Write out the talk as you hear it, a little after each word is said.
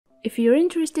If you're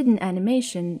interested in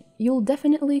animation, you'll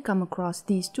definitely come across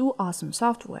these two awesome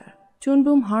software,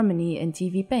 Toonboom Harmony and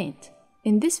TVpaint.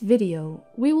 In this video,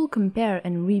 we will compare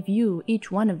and review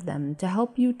each one of them to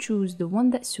help you choose the one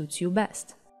that suits you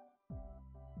best.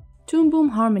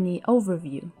 Toonboom Harmony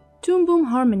Overview. Toonboom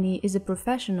Harmony is a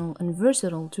professional and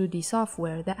versatile 2D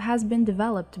software that has been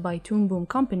developed by Toonboom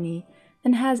Company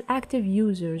and has active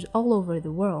users all over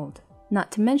the world. Not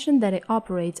to mention that it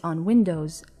operates on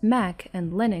Windows, Mac,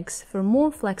 and Linux for more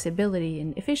flexibility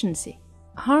and efficiency.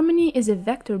 Harmony is a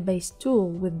vector-based tool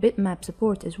with bitmap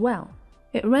support as well.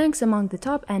 It ranks among the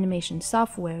top animation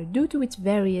software due to its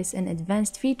various and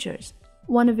advanced features.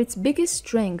 One of its biggest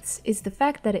strengths is the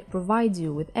fact that it provides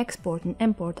you with export and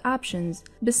import options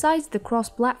besides the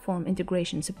cross-platform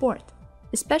integration support,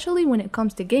 especially when it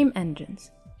comes to game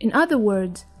engines. In other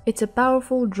words, it's a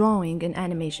powerful drawing and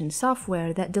animation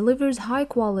software that delivers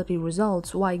high-quality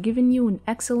results while giving you an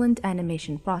excellent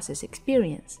animation process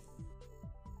experience.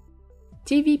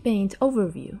 TVpaint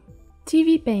Overview.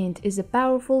 TVpaint is a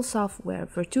powerful software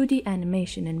for 2D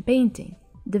animation and painting,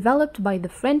 developed by the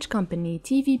French company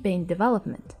TVpaint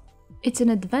Development. It's an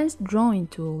advanced drawing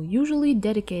tool usually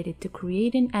dedicated to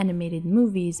creating animated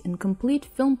movies and complete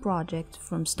film projects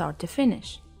from start to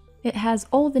finish. It has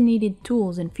all the needed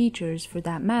tools and features for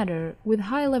that matter, with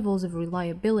high levels of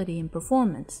reliability and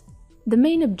performance. The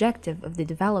main objective of the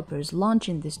developers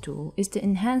launching this tool is to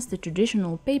enhance the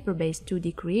traditional paper-based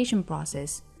 2D creation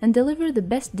process and deliver the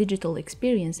best digital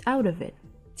experience out of it.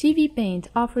 TVpaint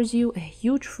offers you a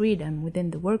huge freedom within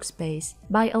the workspace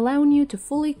by allowing you to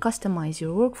fully customize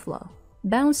your workflow,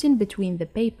 bouncing between the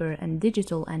paper and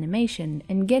digital animation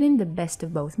and getting the best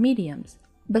of both mediums.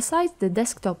 Besides the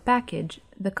desktop package,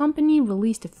 the company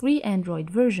released a free Android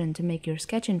version to make your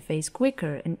sketching phase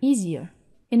quicker and easier,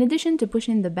 in addition to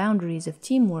pushing the boundaries of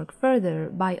teamwork further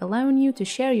by allowing you to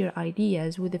share your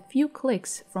ideas with a few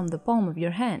clicks from the palm of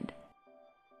your hand.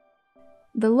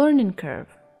 The learning curve.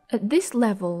 At this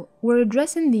level, we're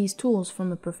addressing these tools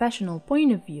from a professional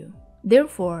point of view.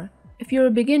 Therefore, if you're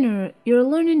a beginner, your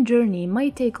learning journey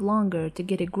might take longer to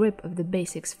get a grip of the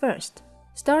basics first.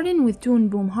 Starting with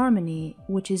Toonboom Harmony,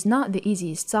 which is not the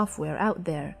easiest software out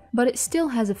there, but it still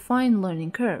has a fine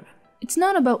learning curve. It's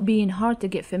not about being hard to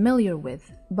get familiar with,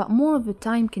 but more of a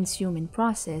time-consuming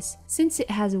process since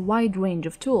it has a wide range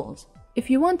of tools. If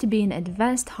you want to be an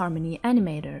advanced Harmony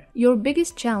animator, your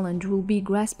biggest challenge will be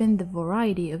grasping the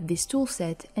variety of this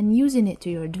toolset and using it to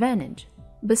your advantage.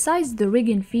 Besides the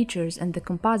rigging features and the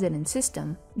compositing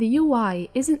system, the UI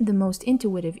isn't the most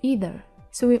intuitive either,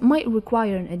 so it might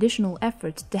require an additional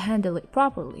effort to handle it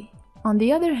properly. On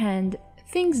the other hand,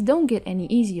 things don't get any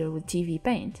easier with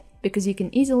TVpaint, because you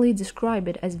can easily describe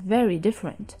it as very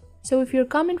different. So if you're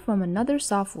coming from another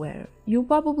software, you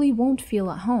probably won't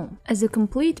feel at home. As a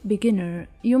complete beginner,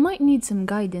 you might need some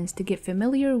guidance to get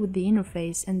familiar with the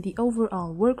interface and the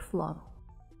overall workflow.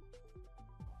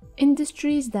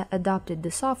 Industries that adopted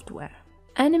the software.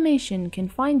 Animation can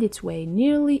find its way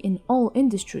nearly in all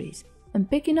industries, and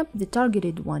picking up the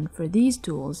targeted one for these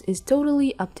tools is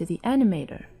totally up to the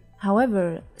animator.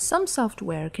 However, some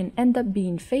software can end up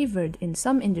being favored in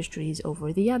some industries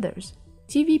over the others.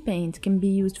 TVpaint can be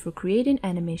used for creating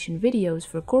animation videos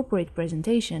for corporate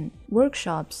presentation,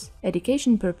 workshops,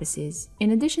 education purposes,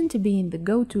 in addition to being the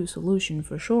go-to solution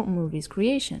for short movies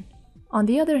creation. On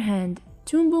the other hand,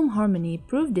 Toonboom Harmony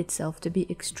proved itself to be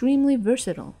extremely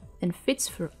versatile and fits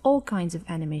for all kinds of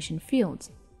animation fields.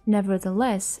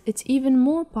 Nevertheless, it's even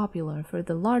more popular for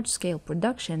the large-scale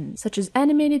production such as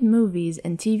animated movies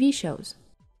and TV shows.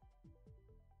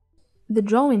 The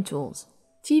drawing tools.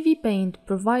 TVpaint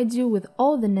provides you with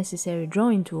all the necessary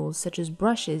drawing tools such as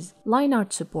brushes, line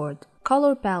art support,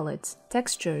 color palettes,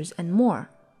 textures, and more.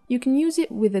 You can use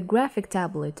it with a graphic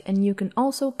tablet, and you can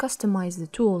also customize the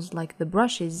tools like the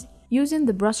brushes using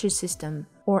the brushes system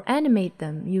or animate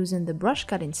them using the brush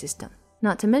cutting system.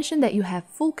 Not to mention that you have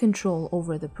full control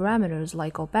over the parameters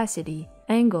like opacity,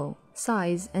 angle,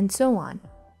 size, and so on,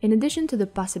 in addition to the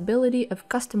possibility of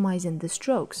customizing the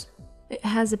strokes. It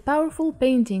has a powerful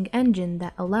painting engine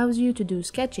that allows you to do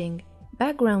sketching,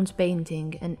 background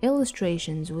painting, and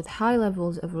illustrations with high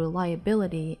levels of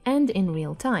reliability and in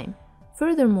real time.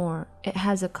 Furthermore, it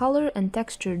has a color and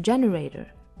texture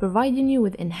generator, providing you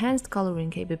with enhanced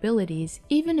coloring capabilities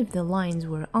even if the lines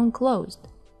were unclosed.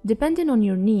 Depending on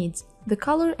your needs, the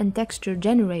color and texture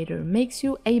generator makes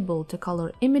you able to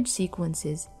color image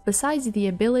sequences besides the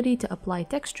ability to apply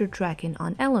texture tracking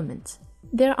on elements.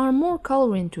 There are more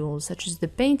coloring tools such as the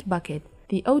paint bucket,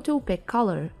 the auto pick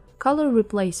color, color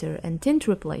replacer, and tint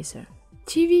replacer.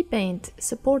 TVpaint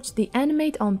supports the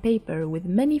Animate on Paper with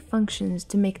many functions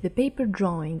to make the paper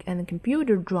drawing and the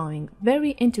computer drawing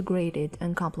very integrated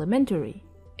and complementary.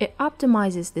 It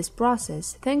optimizes this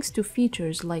process thanks to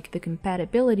features like the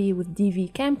compatibility with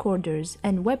DV camcorders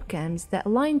and webcams that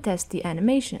line test the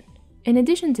animation. In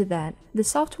addition to that, the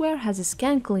software has a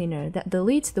scan cleaner that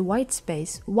deletes the white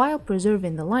space while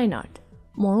preserving the line art.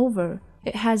 Moreover,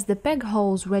 it has the peg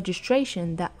holes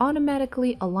registration that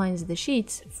automatically aligns the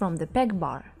sheets from the peg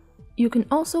bar. You can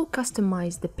also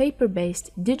customize the paper-based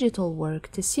digital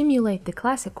work to simulate the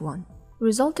classic one,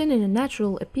 resulting in a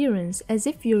natural appearance as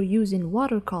if you're using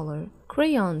watercolor,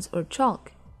 crayons, or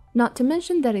chalk. Not to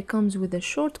mention that it comes with a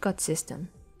shortcut system,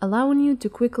 allowing you to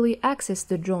quickly access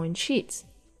the drawing sheets.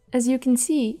 As you can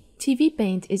see,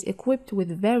 TVpaint is equipped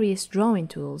with various drawing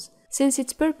tools, since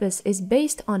its purpose is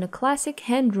based on a classic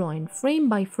hand-drawing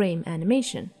frame-by-frame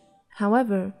animation.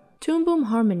 However, Toonboom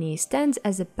Harmony stands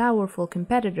as a powerful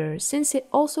competitor since it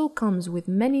also comes with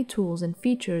many tools and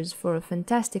features for a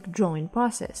fantastic drawing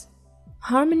process.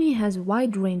 Harmony has a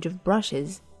wide range of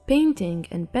brushes, painting,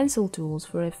 and pencil tools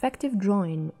for effective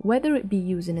drawing, whether it be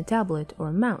using a tablet or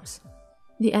a mouse.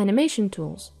 The animation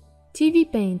tools.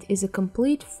 TVpaint is a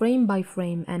complete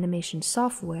frame-by-frame animation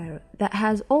software that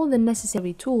has all the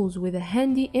necessary tools with a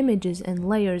handy images and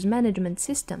layers management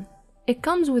system. It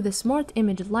comes with a smart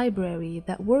image library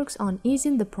that works on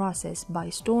easing the process by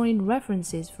storing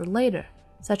references for later,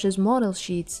 such as model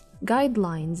sheets,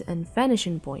 guidelines, and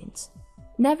vanishing points.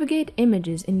 Navigate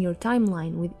images in your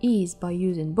timeline with ease by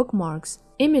using bookmarks,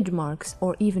 image marks,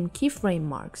 or even keyframe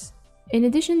marks. In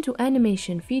addition to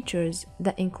animation features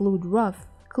that include rough,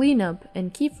 cleanup,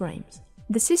 and keyframes,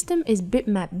 the system is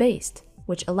bitmap based,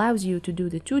 which allows you to do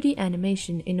the 2D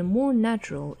animation in a more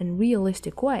natural and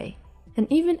realistic way, and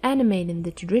even animating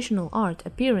the traditional art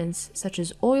appearance such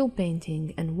as oil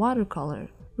painting and watercolor,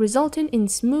 resulting in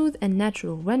smooth and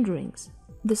natural renderings.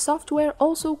 The software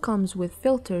also comes with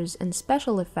filters and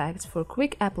special effects for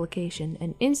quick application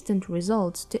and instant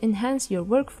results to enhance your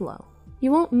workflow.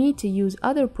 You won't need to use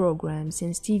other programs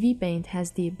since TVpaint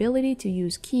has the ability to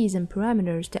use keys and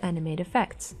parameters to animate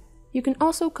effects. You can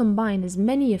also combine as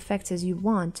many effects as you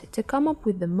want to come up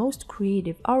with the most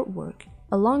creative artwork,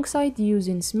 alongside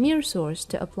using smear source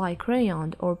to apply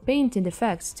crayon or painted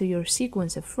effects to your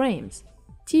sequence of frames.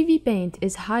 TVpaint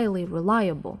is highly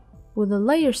reliable. With a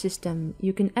layer system,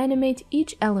 you can animate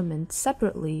each element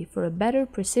separately for a better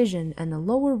precision and a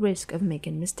lower risk of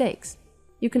making mistakes.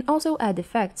 You can also add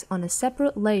effects on a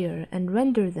separate layer and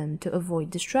render them to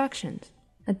avoid distractions.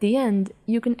 At the end,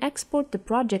 you can export the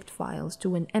project files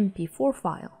to an MP4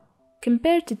 file.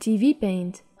 Compared to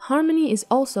TVpaint, Harmony is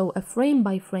also a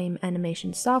frame-by-frame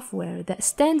animation software that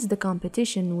stands the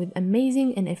competition with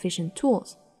amazing and efficient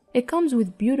tools. It comes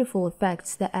with beautiful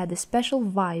effects that add a special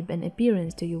vibe and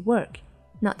appearance to your work.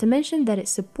 Not to mention that it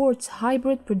supports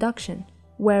hybrid production,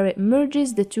 where it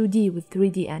merges the 2D with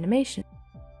 3D animation.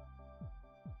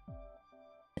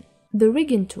 The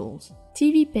rigging tools.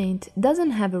 TVpaint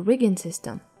doesn't have a rigging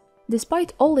system.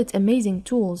 Despite all its amazing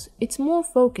tools, it's more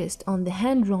focused on the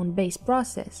hand-drawn base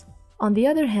process. On the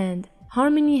other hand,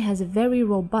 Harmony has a very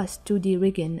robust 2D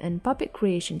rigging and puppet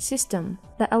creation system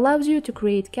that allows you to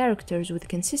create characters with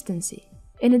consistency,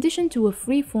 in addition to a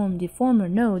freeform deformer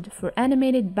node for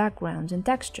animated backgrounds and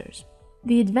textures.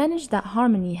 The advantage that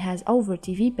Harmony has over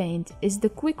TVpaint is the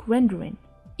quick rendering.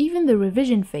 Even the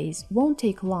revision phase won't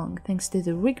take long thanks to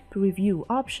the rig preview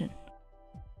option.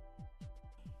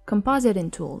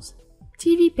 Compositing tools.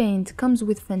 TVpaint comes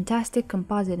with fantastic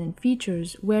compositing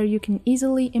features where you can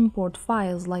easily import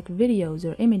files like videos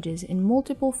or images in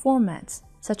multiple formats,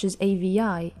 such as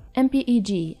AVI,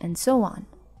 MPEG, and so on.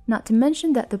 Not to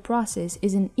mention that the process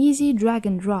is an easy drag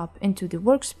and drop into the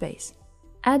workspace.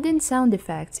 Adding sound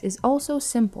effects is also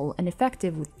simple and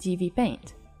effective with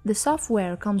TVpaint. The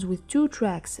software comes with 2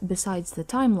 tracks besides the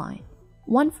timeline,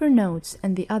 one for notes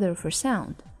and the other for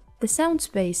sound. The sound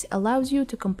space allows you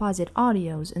to composite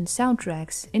audios and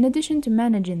soundtracks in addition to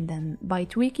managing them by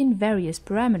tweaking various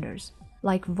parameters,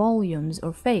 like volumes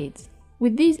or fades.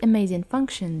 With these amazing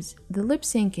functions, the lip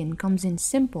syncing comes in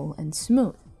simple and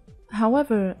smooth.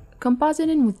 However,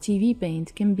 compositing with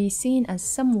TVpaint can be seen as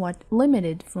somewhat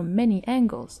limited from many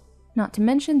angles. Not to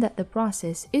mention that the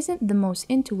process isn't the most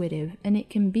intuitive and it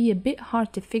can be a bit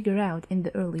hard to figure out in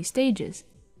the early stages.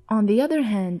 On the other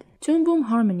hand, Toonboom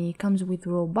Harmony comes with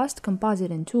robust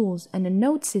compositing tools and a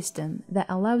node system that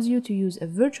allows you to use a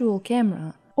virtual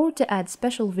camera or to add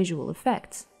special visual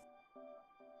effects.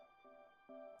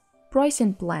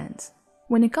 Pricing plans.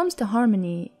 When it comes to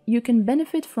Harmony, you can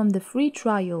benefit from the free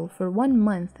trial for 1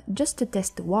 month just to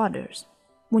test the waters.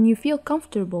 When you feel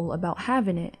comfortable about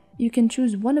having it, you can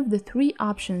choose one of the 3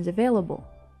 options available: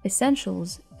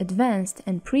 Essentials, Advanced,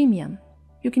 and Premium.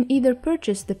 You can either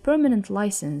purchase the permanent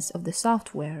license of the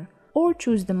software or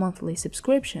choose the monthly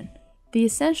subscription. The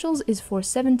Essentials is for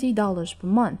 $70 per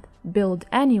month, billed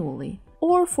annually,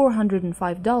 or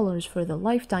 $405 for the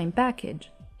lifetime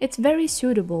package. It's very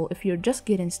suitable if you're just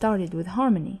getting started with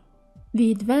Harmony.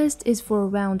 The Advanced is for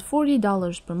around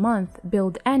 $40 per month,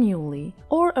 billed annually,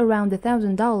 or around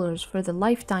 $1,000 for the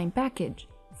lifetime package.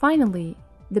 Finally,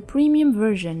 the Premium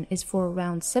version is for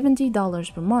around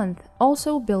 $70 per month,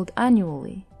 also billed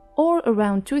annually, or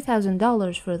around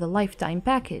 $2,000 for the lifetime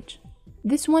package.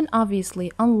 This one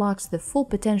obviously unlocks the full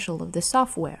potential of the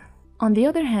software. On the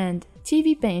other hand,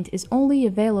 TVpaint is only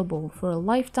available for a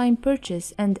lifetime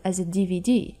purchase and as a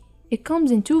DVD. It comes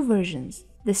in 2 versions,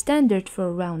 the standard for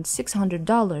around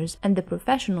 $600 and the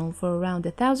professional for around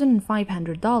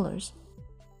 $1,500.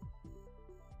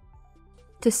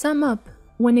 To sum up,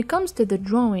 when it comes to the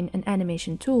drawing and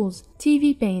animation tools,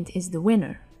 TVpaint is the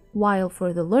winner, while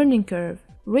for the learning curve,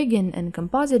 rigging and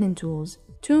compositing tools,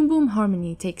 Toonboom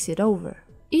Harmony takes it over.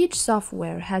 Each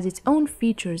software has its own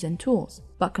features and tools,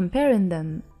 but comparing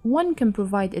them, one can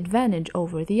provide advantage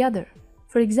over the other.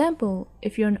 For example,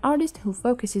 if you're an artist who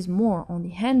focuses more on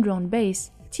the hand-drawn base,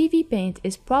 TVpaint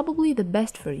is probably the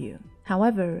best for you.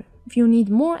 However, if you need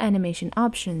more animation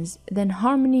options, then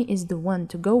Harmony is the one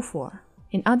to go for.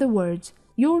 In other words,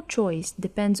 your choice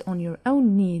depends on your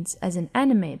own needs as an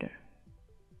animator.